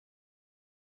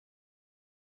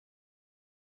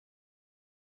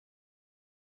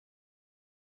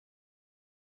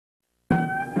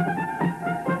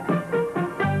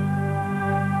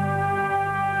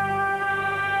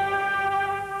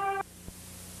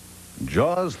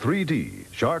Jaws 3D,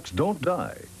 Sharks Don't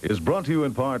Die, is brought to you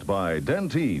in part by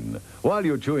Dentine. While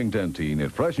you're chewing Dentine,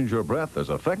 it freshens your breath as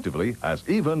effectively as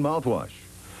even mouthwash.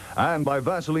 And by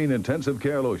Vaseline Intensive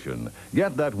Care Lotion.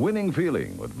 Get that winning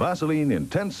feeling with Vaseline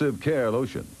Intensive Care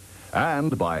Lotion.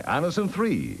 And by Anacin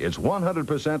 3, it's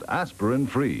 100%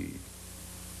 aspirin-free.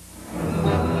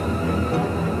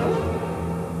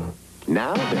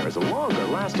 Now there is a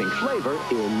longer-lasting flavor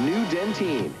in new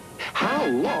Dentine. How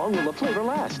long will the flavor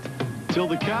last? Till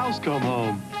the cows come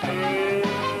home.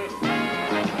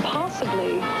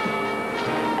 Possibly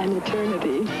an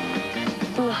eternity.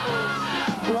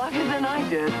 Longer than I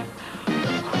did.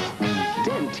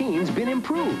 Dentine's been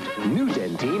improved. New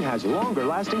Dentine has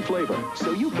longer-lasting flavor,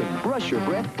 so you can brush your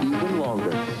breath even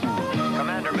longer.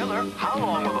 Commander Miller, how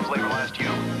long will the flavor last you?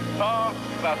 Oh,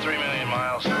 about 3 million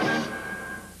miles.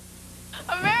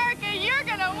 America, you're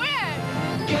gonna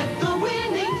win! Get the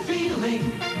winning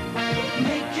feeling.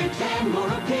 Make your tan more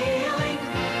appealing.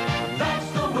 That's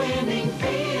the winning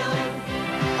feeling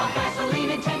of Vaseline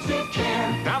Intensive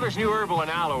Care. Now there's new herbal and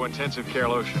aloe intensive care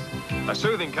lotion. A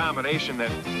soothing combination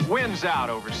that wins out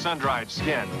over sun-dried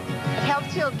skin. It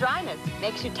helps heal dryness,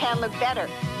 makes your tan look better,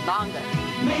 longer.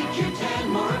 Make your tan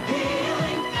more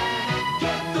appealing.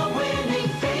 Get the winning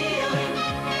feeling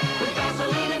with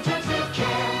Vaseline Intensive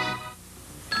Care.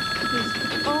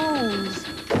 These phones.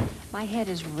 My head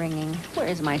is ringing. Where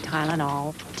is my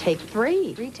Tylenol? Take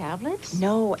 3. 3 tablets?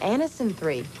 No, Anacin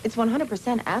 3. It's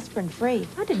 100% aspirin-free.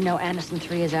 I didn't know Anacin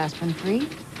 3 is aspirin-free.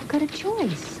 I've got a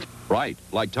choice. Right.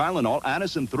 Like Tylenol,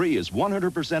 Anacin 3 is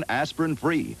 100%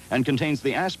 aspirin-free and contains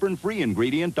the aspirin-free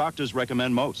ingredient doctors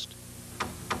recommend most.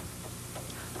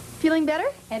 Feeling better?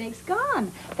 Headache's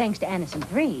gone, thanks to Anacin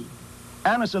 3.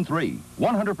 Anacin 3,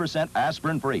 100%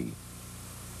 aspirin-free.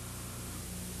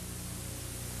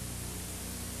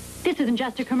 This isn't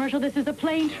just a commercial, this is the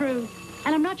plain truth.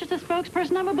 And I'm not just a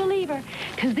spokesperson, I'm a believer.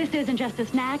 Because this isn't just a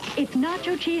snack, it's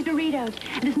nacho cheese Doritos.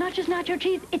 And it's not just nacho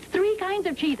cheese, it's 3 kinds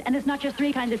of cheese. And it's not just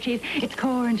 3 kinds of cheese, it's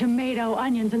corn, tomato,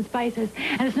 onions, and spices.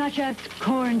 And it's not just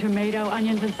corn, tomato,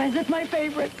 onions, and spices, it's my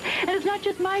favorite. And it's not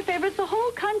just my favorite, it's the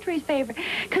whole country's favorite.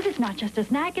 Because it's not just a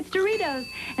snack, it's Doritos.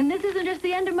 And this isn't just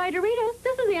the end of my Doritos,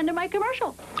 this is the end of my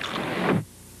commercial.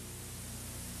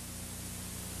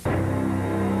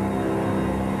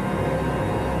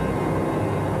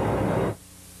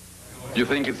 You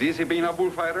think it's easy being a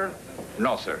bullfighter?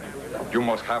 No, sir. You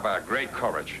must have a great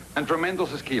courage and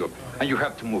tremendous skill, and you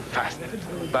have to move fast.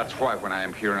 That's why when I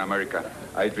am here in America,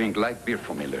 I drink light beer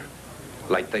from Miller.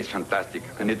 Light tastes fantastic,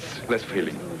 and it's less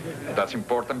filling. That's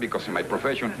important because in my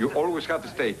profession, you always have to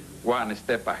stay 1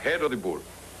 step ahead of the bull.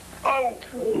 Oh!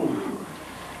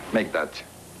 Make that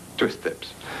 2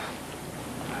 steps.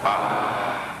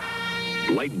 Ah!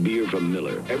 Light beer from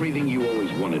Miller. Everything you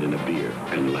always wanted in a beer,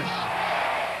 and less.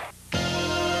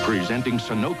 Presenting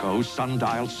Sunoco's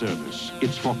Sundial service.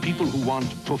 It's for people who want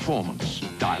performance.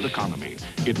 Dial economy.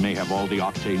 It may have all the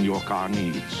octane your car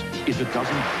needs. If it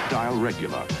doesn't, dial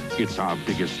regular. It's our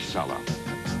biggest seller.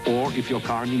 Or if your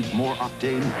car needs more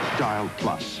octane, dial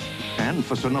plus. And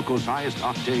for Sunoco's highest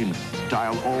octane,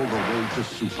 dial all the way to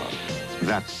super.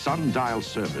 That's Sundial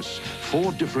service.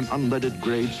 4 different unleaded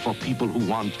grades for people who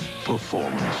want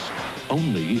performance.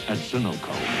 Only at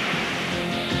Sunoco.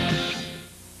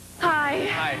 Hi.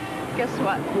 Hi. Guess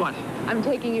what? What? I'm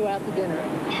taking you out to dinner.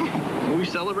 Are we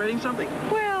celebrating something?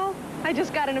 Well, I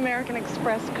just got an American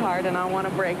Express card and I want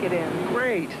to break it in.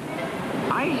 Great.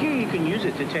 I hear you can use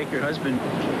it to take your husband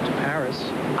to Paris.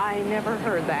 I never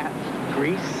heard that.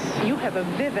 Greece. You have a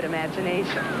vivid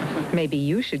imagination. Maybe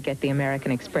you should get the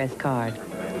American Express card.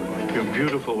 You're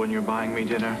beautiful when you're buying me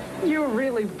dinner. You're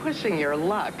really pushing your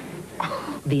luck.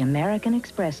 The American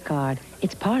Express card.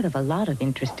 It's part of a lot of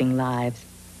interesting lives.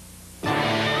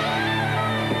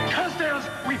 Carstairs,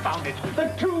 we found it.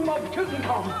 The tomb of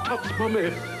Tutankhamun. Tut's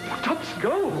mummy. Tut's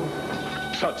gold.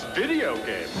 Tut's video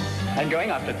game. And going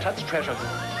after Tut's treasure.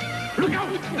 Look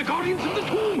out! The guardians of the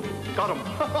tomb! Got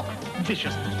him.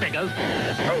 Vicious beggars.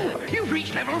 Oh, you've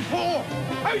reached level 4.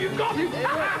 Oh, you've got him.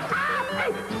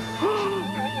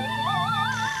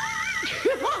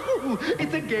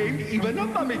 It's a game even a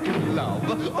mummy can love.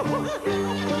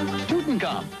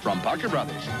 Tutankhamun from Parker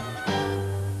Brothers.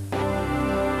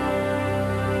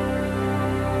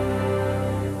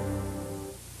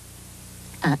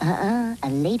 A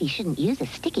lady shouldn't use a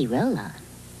sticky roll-on.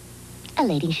 A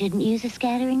lady shouldn't use a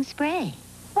scattering spray.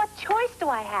 What choice do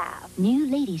I have? New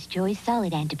Lady's Choice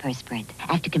Solid Antiperspirant.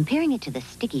 After comparing it to the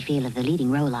sticky feel of the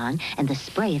leading roll-on and the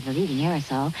spray of the leading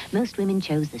aerosol, most women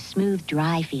chose the smooth,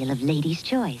 dry feel of Lady's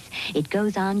Choice. It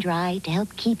goes on dry to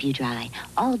help keep you dry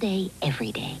all day,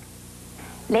 every day.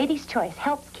 Lady's Choice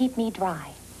helps keep me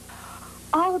dry.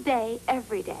 All day,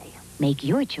 every day. Make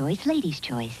your choice Lady's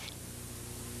Choice.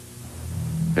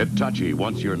 Hitachi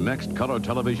wants your next color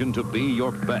television to be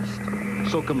your best.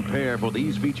 So compare for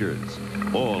these features.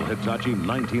 All Hitachi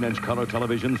 19-inch color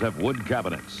televisions have wood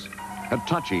cabinets.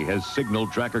 Hitachi has signal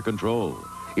tracker control.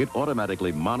 It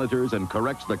automatically monitors and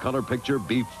corrects the color picture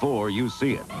before you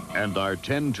see it. And our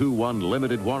 10-to-1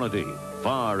 limited warranty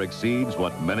far exceeds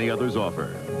what many others offer.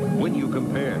 When you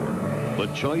compare, the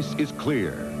choice is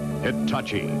clear.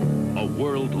 Hitachi, a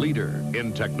world leader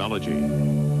in technology.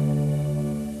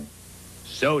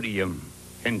 Sodium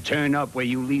can turn up where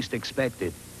you least expect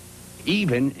it.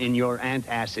 Even in your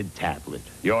antacid tablet.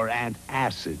 Your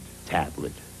antacid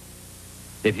tablet.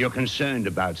 If you're concerned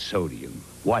about sodium,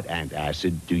 what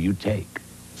antacid do you take?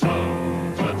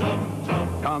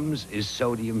 Tums is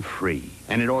sodium-free,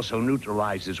 and it also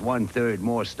neutralizes 1/3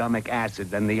 more stomach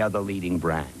acid than the other leading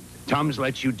brand. Tums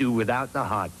lets you do without the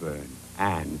heartburn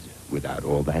and without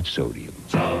all that sodium.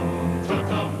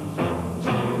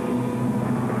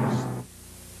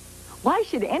 Why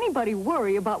should anybody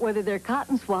worry about whether their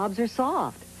cotton swabs are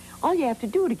soft? All you have to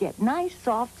do to get nice,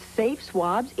 soft, safe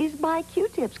swabs is buy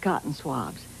Q-Tips cotton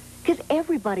swabs. Because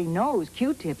everybody knows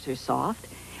Q-Tips are soft.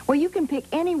 Well, you can pick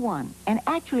any one and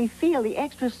actually feel the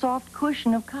extra soft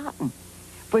cushion of cotton.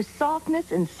 For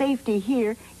softness and safety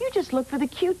here, you just look for the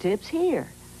Q-Tips here.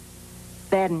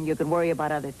 Then you can worry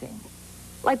about other things.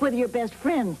 Like whether your best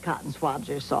friend's cotton swabs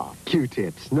are soft.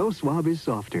 Q-Tips. No swab is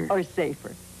softer. Or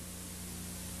safer.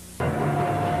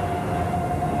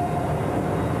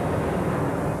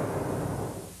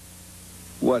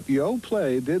 What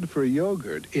Yoplait did for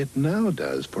yogurt, it now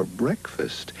does for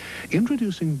breakfast.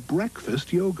 Introducing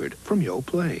breakfast yogurt from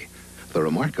Yoplait. The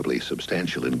remarkably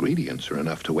substantial ingredients are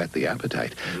enough to whet the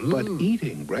appetite. But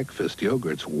eating breakfast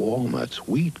yogurt's walnuts,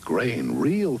 wheat grain,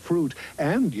 real fruit,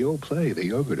 and Yoplait, the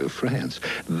yogurt of France,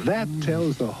 that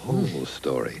tells the whole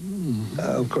story.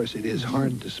 Of course, it is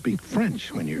hard to speak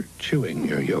French when you're chewing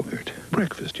your yogurt.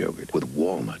 Breakfast yogurt with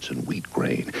walnuts and wheat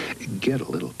grain. Get a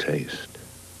little taste.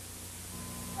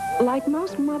 Like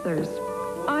most mothers,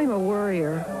 I'm a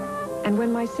worrier. And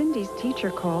when my Cindy's teacher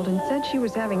called and said she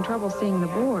was having trouble seeing the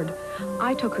board,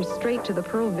 I took her straight to the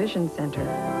Pearl Vision Center.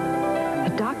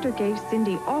 The doctor gave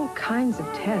Cindy all kinds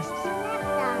of tests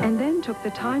and then took the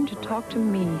time to talk to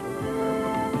me.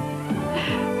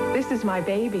 This is my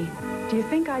baby. Do you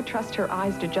think I'd trust her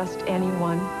eyes to just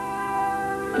anyone?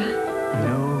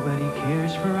 Nobody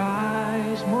cares for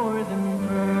eyes more than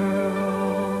Pearl.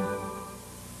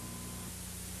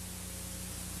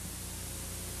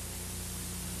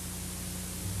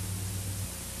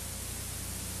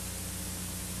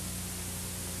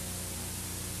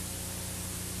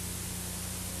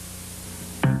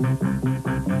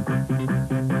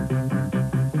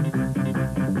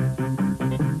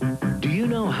 Do you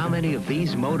know how many of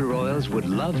these motor oils would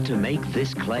love to make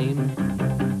this claim?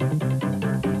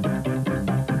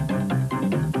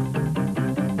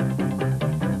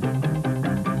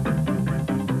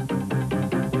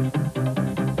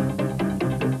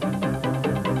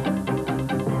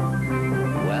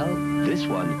 Well, this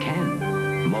one can.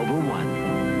 Mobil 1.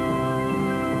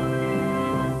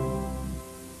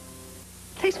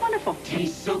 Tastes wonderful.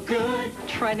 Tastes so good.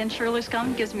 Trident Sugarless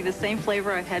gum gives me the same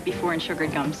flavor I've had before in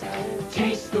sugared gums.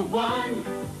 Taste the one.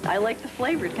 I like the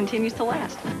flavor. It continues to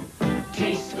last.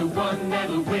 Taste the one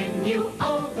that'll win you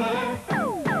over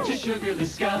to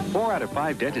sugarless gum. 4 out of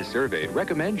 5 dentists surveyed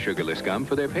recommend sugarless gum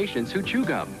for their patients who chew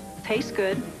gum. Tastes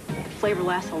good. The flavor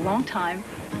lasts a long time,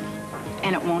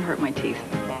 and it won't hurt my teeth.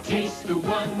 Taste the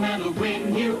one that'll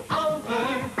win you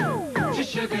over to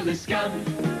sugarless gum.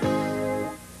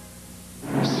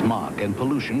 Smog and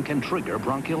pollution can trigger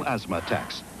bronchial asthma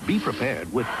attacks. Be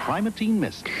prepared with Primatene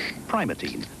Mist.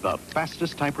 Primatene, the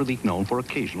fastest type relief known for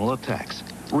occasional attacks,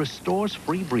 restores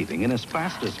free breathing in as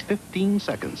fast as 15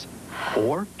 seconds.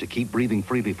 Or, to keep breathing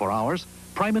freely for hours,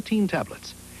 Primatene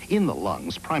tablets. In the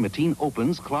lungs, Primatene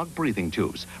opens clogged breathing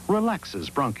tubes, relaxes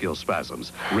bronchial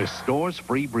spasms, restores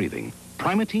free breathing.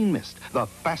 Primatene Mist, the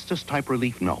fastest type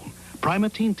relief known.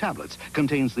 Primatene tablets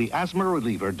contains the asthma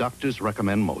reliever doctors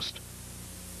recommend most.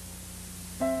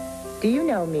 Do you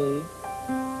know me?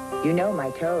 You know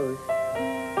my toes.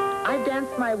 I've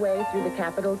danced my way through the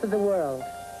capitals of the world.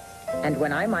 And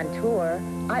when I'm on tour,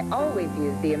 I always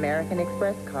use the American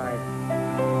Express card.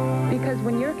 Because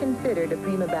when you're considered a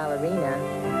prima ballerina,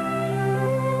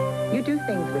 you do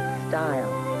things with style.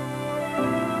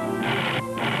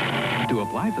 To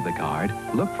apply for the card,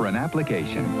 look for an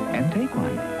application and take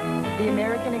one. The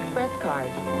American Express card.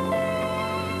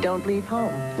 Don't leave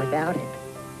home without it.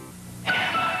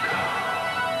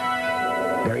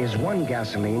 There is one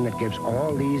gasoline that gives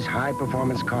all these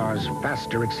high-performance cars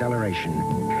faster acceleration.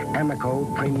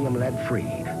 Amoco Premium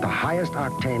Lead-Free, the highest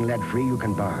octane lead-free you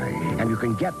can buy. And you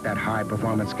can get that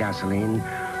high-performance gasoline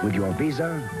with your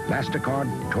Visa,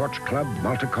 MasterCard, Torch Club,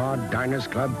 Multicard, Diners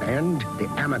Club, and the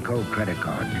Amoco credit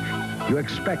card. You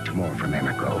expect more from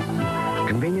Amoco.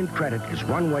 Convenient credit is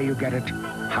one way you get it.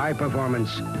 High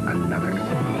performance, another.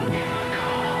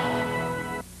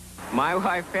 My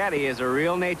wife, Patty, is a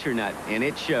real nature nut, and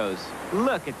it shows.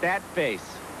 Look at that face.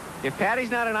 If Patty's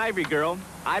not an Ivory girl,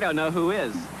 I don't know who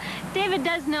is. David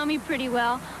does know me pretty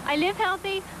well. I live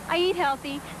healthy, I eat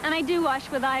healthy, and I do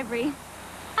wash with Ivory.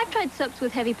 I've tried soaps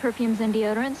with heavy perfumes and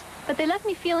deodorants, but they left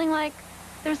me feeling like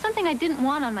there was something I didn't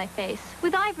want on my face.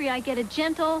 With Ivory, I get a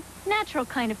gentle, natural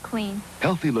kind of clean.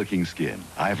 Healthy-looking skin.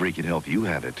 Ivory can help you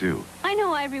have it, too. I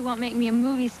know Ivory won't make me a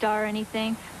movie star or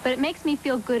anything, but it makes me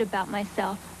feel good about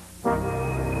myself.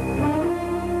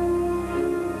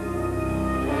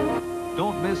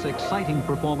 Don't miss exciting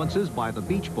performances by the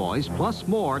Beach Boys, plus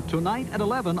more tonight at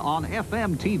 11 on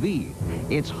FM TV.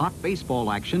 It's hot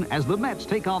baseball action as the Mets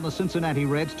take on the Cincinnati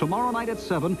Reds tomorrow night at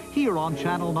 7 here on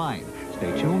Channel 9.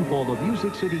 Stay tuned for the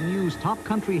Music City News Top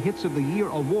Country Hits of the Year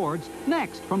Awards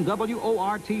next from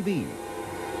WOR TV.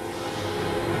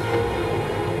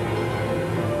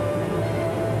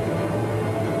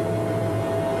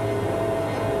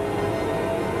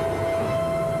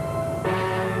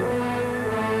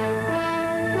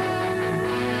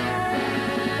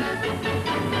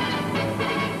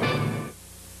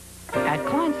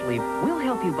 We'll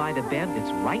help you buy the bed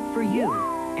that's right for you,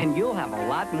 and you'll have a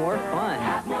lot more fun.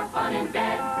 Have more fun in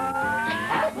bed.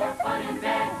 Have more fun in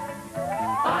bed.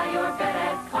 Buy your bed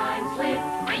at Klein Sleep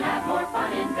and have more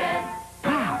fun in bed.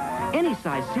 Wow! Any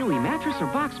size Sealy mattress or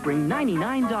box spring,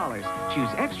 $99. Choose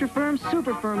extra firm,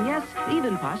 super firm, yes,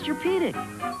 even Posturepedic.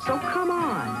 So come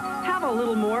on, have a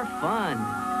little more fun.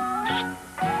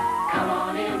 Come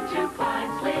on into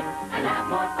Klein Sleep and have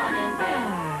more fun in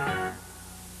bed.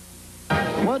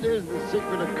 What is the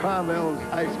secret of Carvel's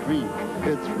ice cream?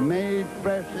 It's made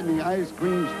fresh in the ice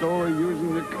cream store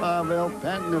using the Carvel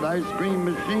patented ice cream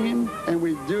machine, and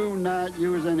we do not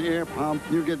use an air pump.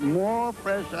 You get more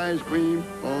fresh ice cream,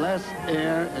 less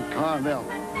air at Carvel.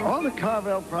 All the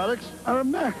Carvel products are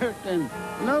American.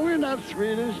 No, we're not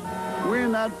Swedish. We're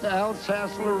not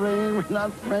Alsace-Lorraine. We're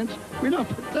not French. We don't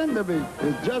pretend to be.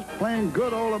 It's just plain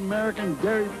good old American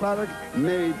dairy products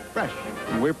made fresh,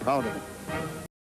 and we're proud of it.